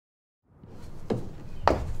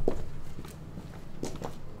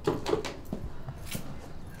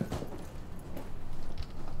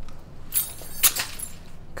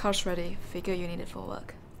Car's ready. Figure you need it for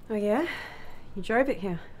work. Oh yeah? You drove it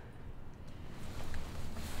here?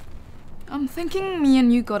 I'm thinking me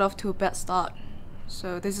and you got off to a bad start.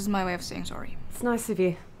 So this is my way of saying sorry. It's nice of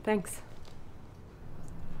you. Thanks.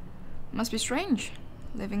 Must be strange,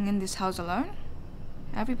 living in this house alone.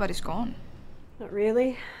 Everybody's gone. Not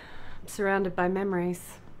really. I'm surrounded by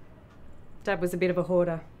memories. Dad was a bit of a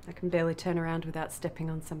hoarder. I can barely turn around without stepping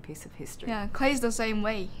on some piece of history. Yeah, Clay's the same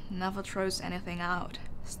way. Never throws anything out.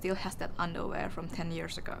 Still has that underwear from 10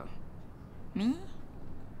 years ago. Me?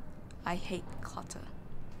 I hate clutter.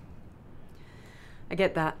 I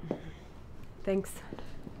get that. Thanks. Do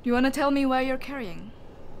you want to tell me where you're carrying?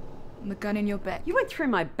 The gun in your bag? You went through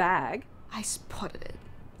my bag. I spotted it.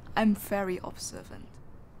 I'm very observant.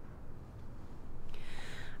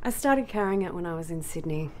 I started carrying it when I was in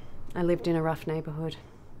Sydney. I lived in a rough neighbourhood.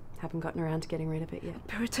 Haven't gotten around to getting rid of it yet.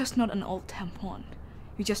 Berita's not an old tampon.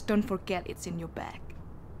 You just don't forget it's in your bag.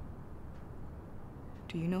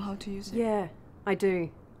 Do you know how to use it? Yeah, I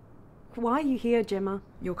do. Why are you here, Gemma?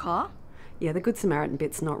 Your car? Yeah, the Good Samaritan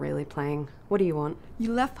bit's not really playing. What do you want?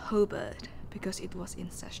 You left Hobart because it was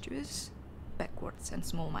incestuous, backwards and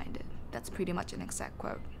small-minded. That's pretty much an exact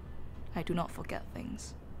quote. I do not forget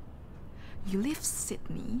things. You left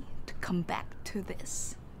Sydney to come back to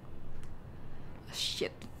this. A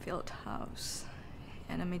shit-filled house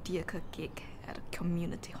and a mediocre gig at a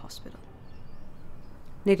community hospital.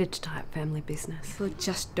 Needed to tie up family business. People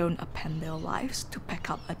just don't append their lives to pack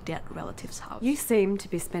up a dead relative's house. You seem to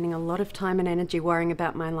be spending a lot of time and energy worrying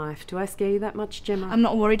about my life. Do I scare you that much, Gemma? I'm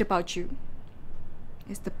not worried about you.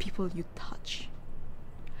 It's the people you touch.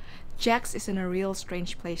 Jax is in a real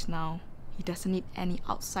strange place now. He doesn't need any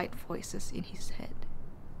outside voices in his head.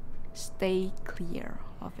 Stay clear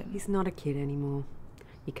of him. He's not a kid anymore.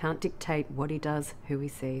 You can't dictate what he does, who he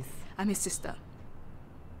sees. I'm his sister.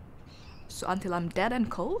 So until I'm dead and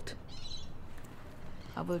cold,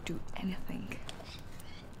 I will do anything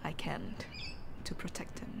I can to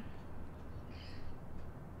protect him.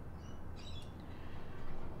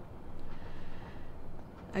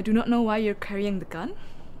 I do not know why you're carrying the gun,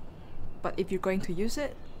 but if you're going to use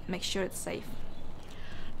it, make sure it's safe.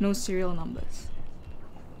 No serial numbers.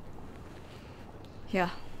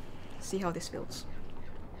 Here, see how this feels.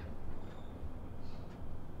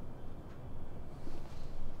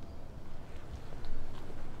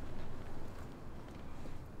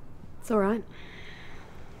 It's all right.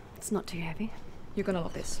 It's not too heavy. You're gonna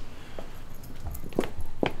love this.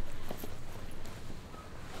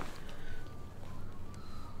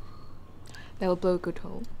 That'll blow a good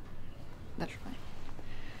hole. That's right.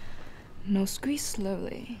 Now squeeze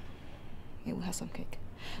slowly. It will have some kick.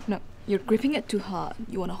 No, you're gripping it too hard.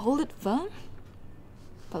 You want to hold it firm,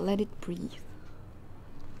 but let it breathe.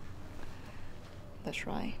 That's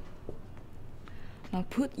right. Now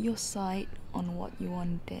put your sight on what you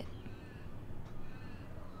want dead.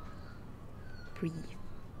 Breathe.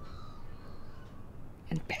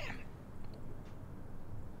 And bam.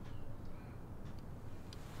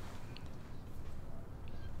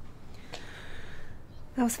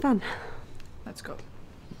 That was fun. Let's go.